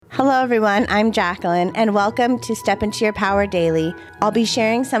Hello everyone, I'm Jacqueline, and welcome to Step Into Your Power Daily. I'll be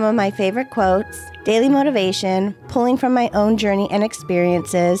sharing some of my favorite quotes, daily motivation, pulling from my own journey and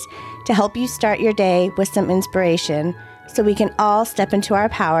experiences to help you start your day with some inspiration so we can all step into our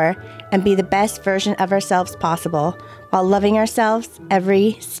power and be the best version of ourselves possible while loving ourselves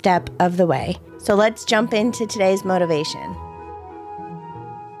every step of the way. So let's jump into today's motivation.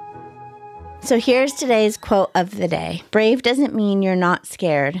 So here's today's quote of the day. Brave doesn't mean you're not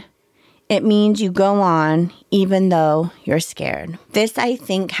scared. It means you go on even though you're scared. This, I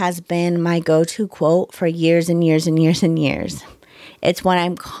think, has been my go-to quote for years and years and years and years. It's one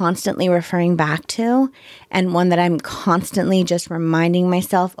I'm constantly referring back to and one that I'm constantly just reminding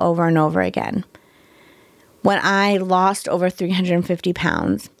myself over and over again. When I lost over 350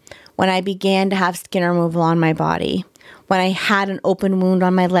 pounds, when I began to have skin removal on my body, when I had an open wound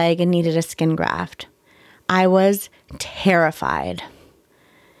on my leg and needed a skin graft, I was terrified.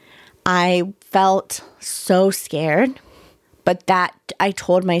 I felt so scared, but that, I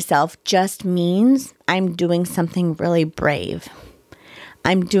told myself, just means I'm doing something really brave.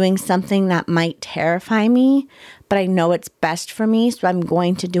 I'm doing something that might terrify me, but I know it's best for me, so I'm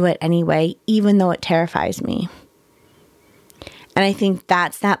going to do it anyway, even though it terrifies me. And I think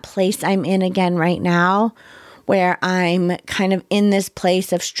that's that place I'm in again right now, where I'm kind of in this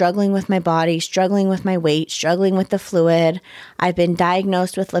place of struggling with my body, struggling with my weight, struggling with the fluid. I've been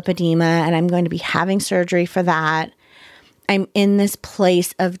diagnosed with lipedema, and I'm going to be having surgery for that. I'm in this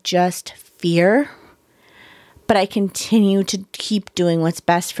place of just fear, but I continue to keep doing what's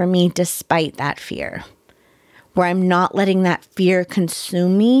best for me despite that fear, where I'm not letting that fear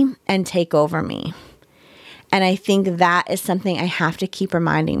consume me and take over me. And I think that is something I have to keep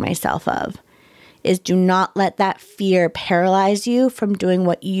reminding myself of, is do not let that fear paralyze you from doing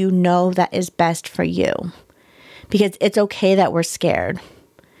what you know that is best for you. Because it's okay that we're scared.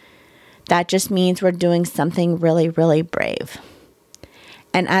 That just means we're doing something really, really brave.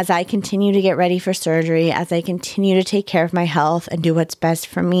 And as I continue to get ready for surgery, as I continue to take care of my health and do what's best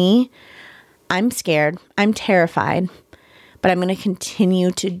for me, I'm scared, I'm terrified, but I'm going to continue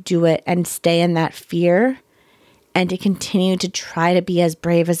to do it and stay in that fear and to continue to try to be as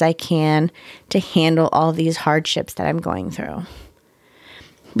brave as I can to handle all these hardships that I'm going through.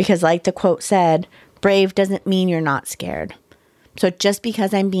 Because like the quote said, brave doesn't mean you're not scared. So just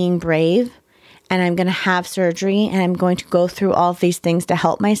because I'm being brave and I'm going to have surgery and I'm going to go through all of these things to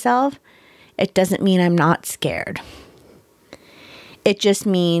help myself, it doesn't mean I'm not scared. It just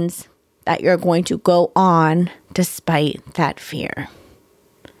means that you're going to go on despite that fear.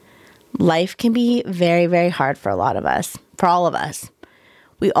 Life can be very, very hard for a lot of us, for all of us.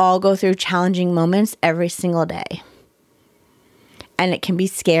 We all go through challenging moments every single day. And it can be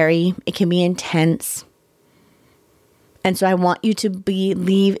scary. It can be intense. And so I want you to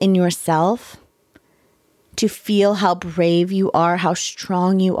believe in yourself, to feel how brave you are, how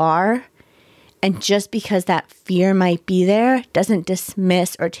strong you are. And just because that fear might be there doesn't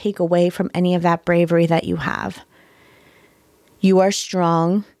dismiss or take away from any of that bravery that you have. You are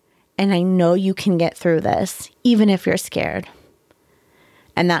strong. And I know you can get through this, even if you're scared.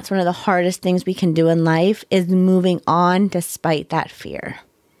 And that's one of the hardest things we can do in life, is moving on despite that fear.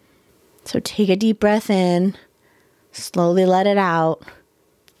 So take a deep breath in, slowly let it out,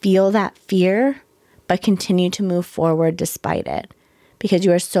 feel that fear, but continue to move forward despite it, because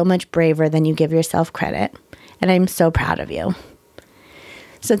you are so much braver than you give yourself credit. And I'm so proud of you.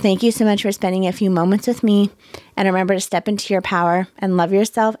 So thank you so much for spending a few moments with me. And remember to step into your power and love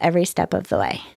yourself every step of the way.